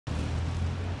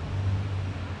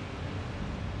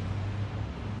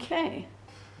Okay.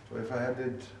 So if I had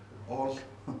it all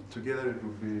together, it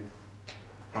would be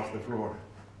half the floor.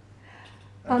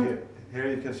 And here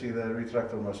you can see the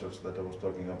retractor muscles that I was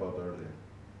talking about earlier.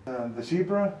 The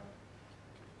zebra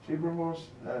horse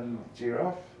and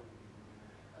giraffe.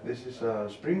 This is a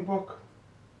springbok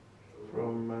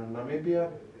from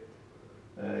Namibia,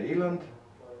 Eland,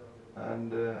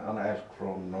 and an elk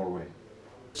from Norway.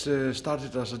 It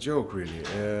started as a joke, really.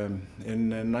 In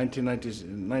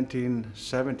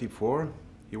 1974,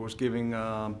 he was giving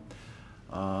a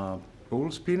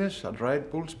bull's penis, a dried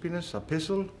bull's penis, a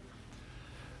pistol,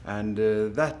 and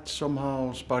that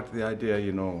somehow sparked the idea,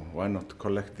 you know, why not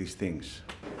collect these things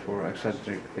for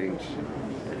eccentric things.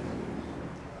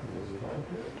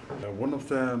 One of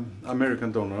the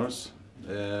American donors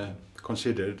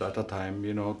considered at a time,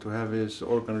 you know, to have his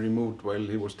organ removed while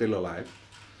he was still alive,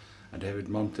 and have it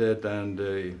mounted, and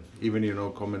even, you know,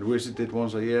 come and visit it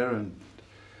once a year and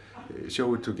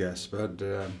show it to guests. But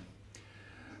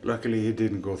luckily he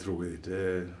didn't go through with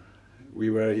it. We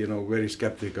were, you know, very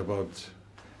skeptic about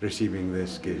receiving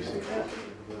this gift.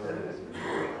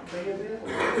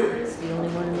 It's the only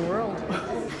one in the world.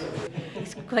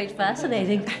 It's quite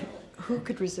fascinating. Who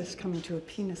could resist coming to a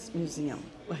penis museum?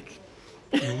 Like,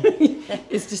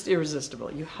 it's just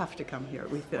irresistible. You have to come here.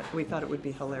 We thought it would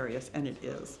be hilarious, and it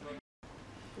is.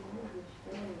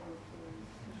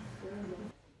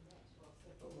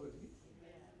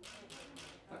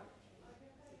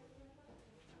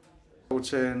 I would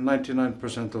say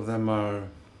 99% of them are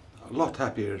a lot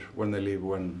happier when they leave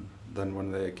than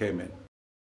when they came in.